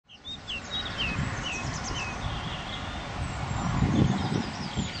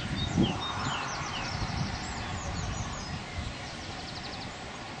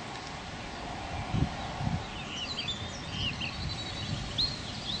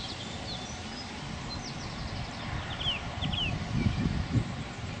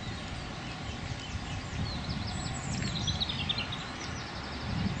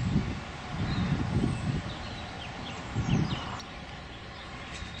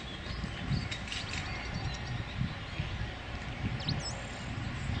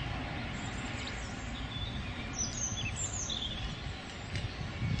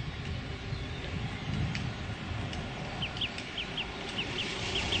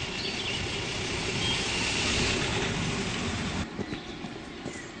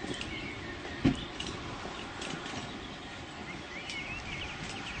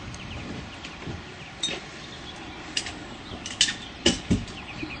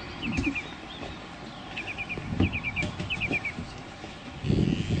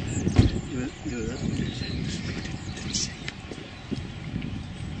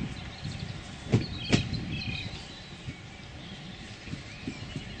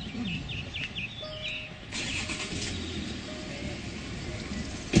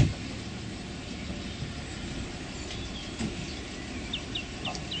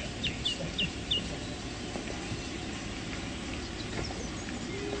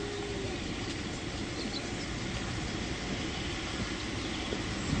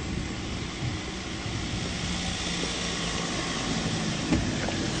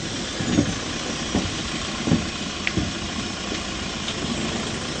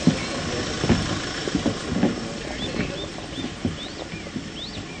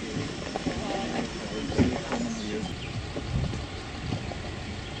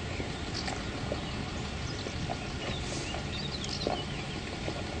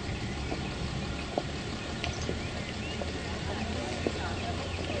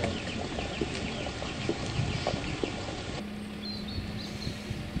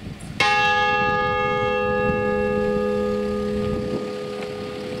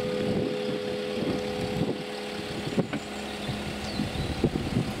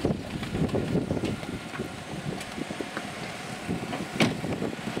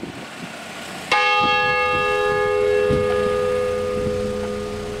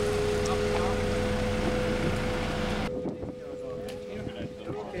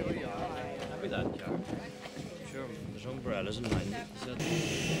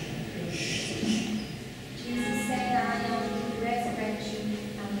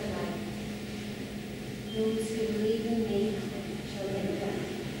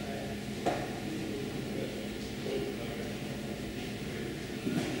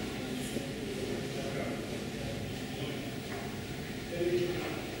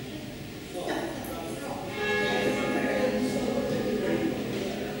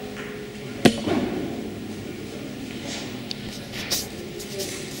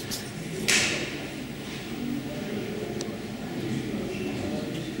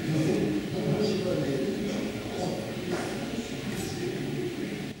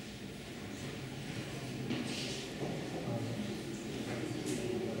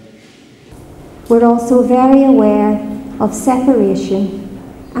we're also very aware of separation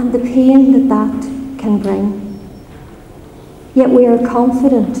and the pain that that can bring. Yet we are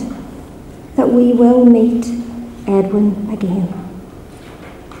confident that we will meet Edwin again.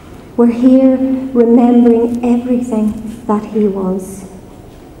 We're here remembering everything that he was,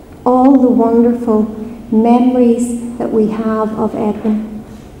 all the wonderful memories that we have of Edwin,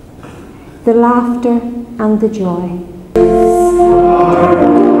 the laughter and the joy.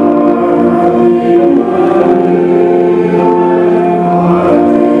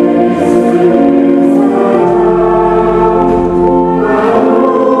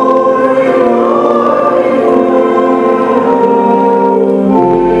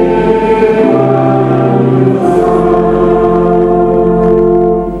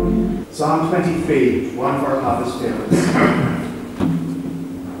 Psalm 23, one of our Papa's favorites.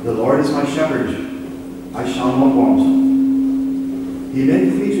 The Lord is my shepherd, I shall not want. He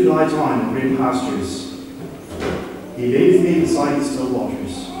maketh me to lie down in green pastures. He leadeth me beside the still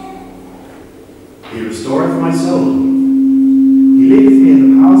waters. He restoreth my soul. He leadeth me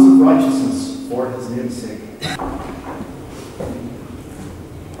in the paths of righteousness for his name's sake.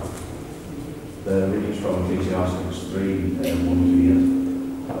 The readings from Ecclesiastes 3, 1 to 8.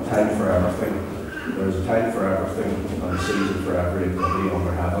 A time for everything. There is a time for everything, and a season for every activity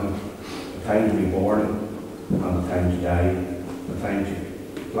under heaven. A time to be born, and a time to die. A time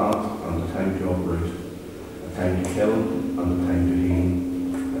to plant, and a time to uproot. A time to kill, and a time to heal.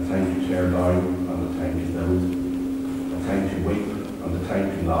 A time to tear down, and a time to build. A time to weep, and a time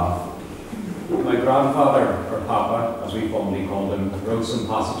to laugh. My grandfather, or Papa, as we fondly called him, wrote some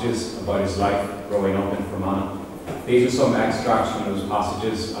passages about his life growing up in Fermanagh. These are some extracts from those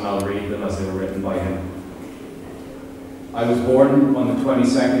passages, and I'll read them as they were written by him. I was born on the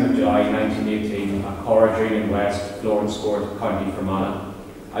 22nd of July 1918 at Corradreen in West Florence-Court, County Fermanagh.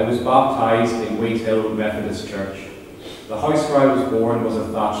 I was baptised in Wheat Hill Methodist Church. The house where I was born was a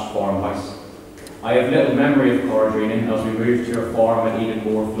thatched farmhouse. I have little memory of Corradreen as we moved to a farm at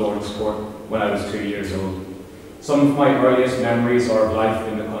Edenmore, Florence-Court, when I was 2 years old. Some of my earliest memories are of life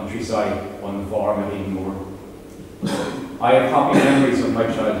in the countryside on the farm at Edenmore. I have happy memories of my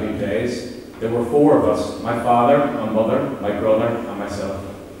childhood days. There were 4 of us, my father, my mother, my brother and myself.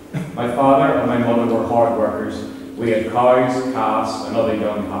 My father and my mother were hard workers. We had cows, calves and other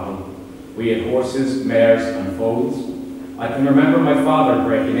young cattle. We had horses, mares and foals. I can remember my father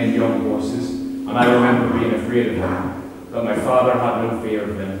breaking in young horses, and I remember being afraid of him, but my father had no fear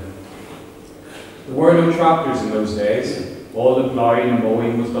of him. There were no tractors in those days. All the ploughing and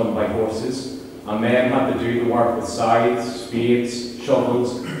mowing was done by horses, and men had to do the work with scythes, spades,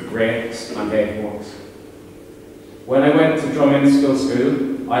 shovels, rakes and hay forks. When I went to Drumminskill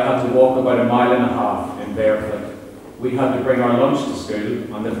School, I had to walk about 1.5 miles in barefoot. We had to bring our lunch to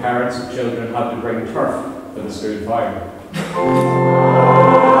school, and the parents of children had to bring turf for the school fire.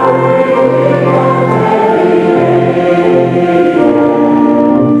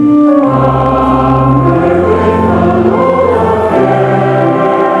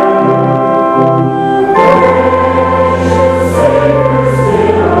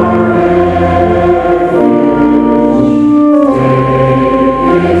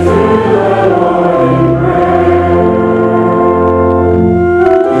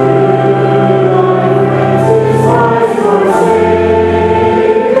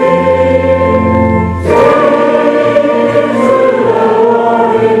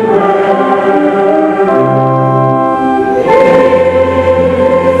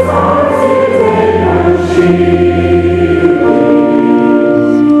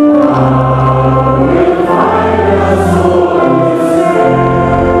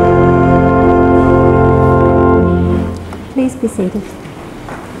 Be seated.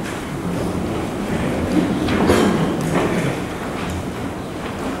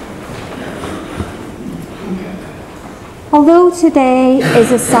 Although today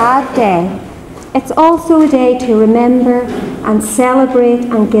is a sad day, it's also a day to remember and celebrate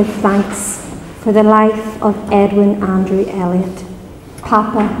and give thanks for the life of Edwin Andrew Elliott,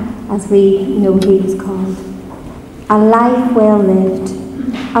 Papa as we know he was called. A life well lived,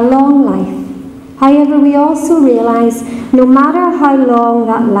 a long life. However, we also realise no matter how long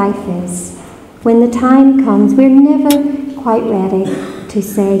that life is, when the time comes, we're never quite ready to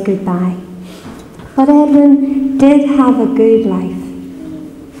say goodbye. But Edwin did have a good life.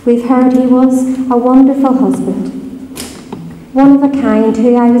 We've heard he was a wonderful husband, one of a kind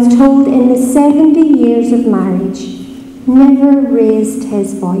who I was told in the 70 years of marriage never raised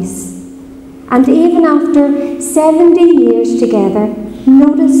his voice. And even after 70 years together,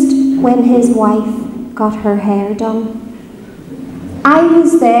 noticed when his wife got her hair done. I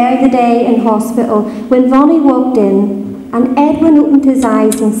was there the day in hospital when Vonnie walked in and Edwin opened his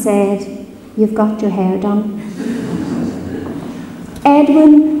eyes and said, "You've got your hair done."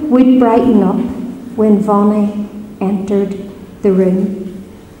 Edwin would brighten up when Vonnie entered the room.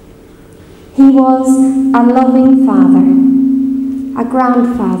 He was a loving father, a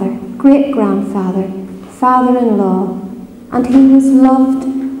grandfather, great-grandfather, father-in-law, and he was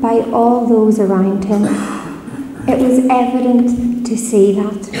loved by all those around him. It was evident to see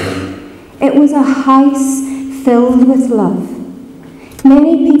that. It was a house filled with love.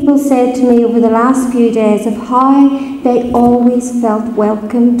 Many people said to me over the last few days of how they always felt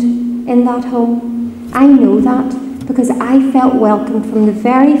welcomed in that home. I know that because I felt welcomed from the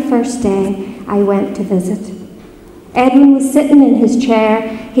very first day I went to visit. Edwin was sitting in his chair.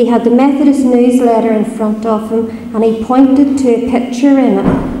 He had the Methodist newsletter in front of him and he pointed to a picture in it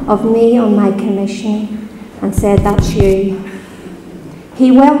of me on my commissioning and said, "That's you." He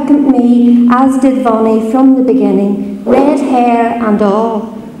welcomed me, as did Vonnie, from the beginning, red hair and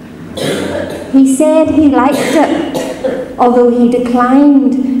all. He said he liked it, although he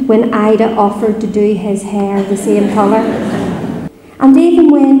declined when Ida offered to do his hair the same colour. And even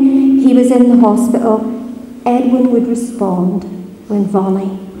when he was in the hospital, Edwin would respond when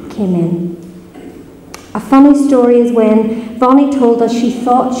Vonnie came in. A funny story is when Vonnie told us she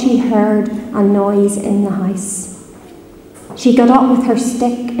thought she heard a noise in the house. She got up with her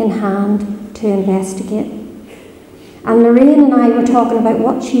stick in hand to investigate. And Lorraine and I were talking about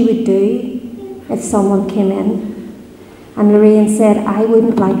what she would do if someone came in. And Lorraine said, "I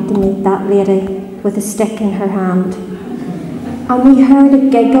wouldn't like to meet that lady with a stick in her hand." And we heard a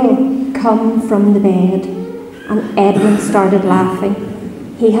giggle come from the bed, and Edwin started laughing.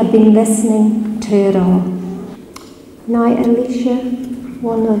 He had been listening to it all. Now Alicia,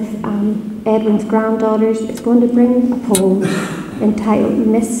 one of Edwin's granddaughters, is going to bring a poem entitled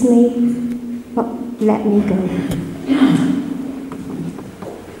 "Miss Me, but Let Me Go."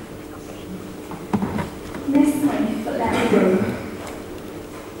 Miss me, but let me go.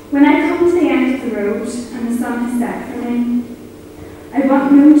 When I come to the end of the road and the sun has set for me, I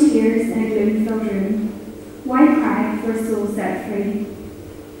want no tears in a gloom-filled room. Why cry for a soul set free?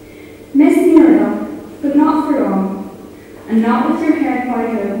 Miss me a little, but not for long, and not with your head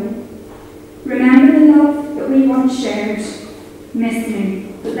bowed low. Remember the love that we once shared. Miss me,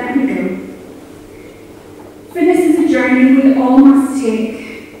 but let me go. For this is a journey we all must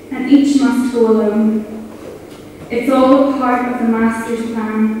take, and each must go alone. It's all a part of the Master's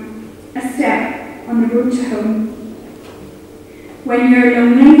plan, a step on the road to home. When you're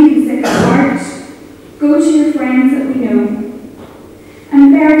lonely and sick at heart, go to your friends that we know,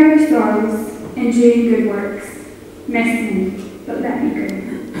 and bury your sorrows in doing good works. Miss me, but let me go.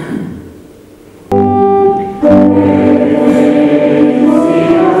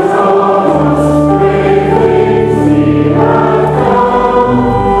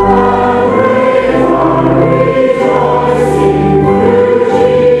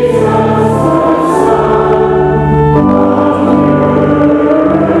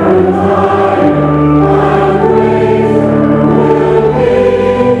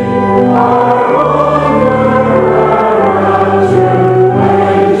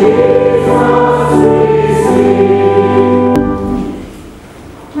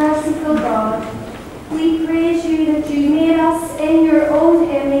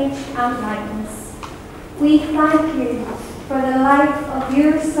 We thank you for the life of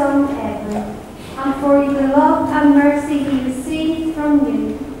your son Edwin, and for the love and mercy he received from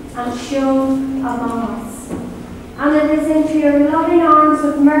you and shown among us. And it is into your loving arms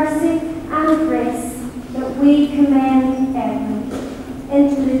of mercy and grace that we commend Edwin,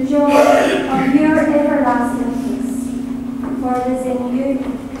 into the joy of your everlasting peace. For it is in you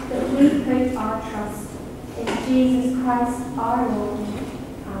that we put our trust. In Jesus Christ our Lord.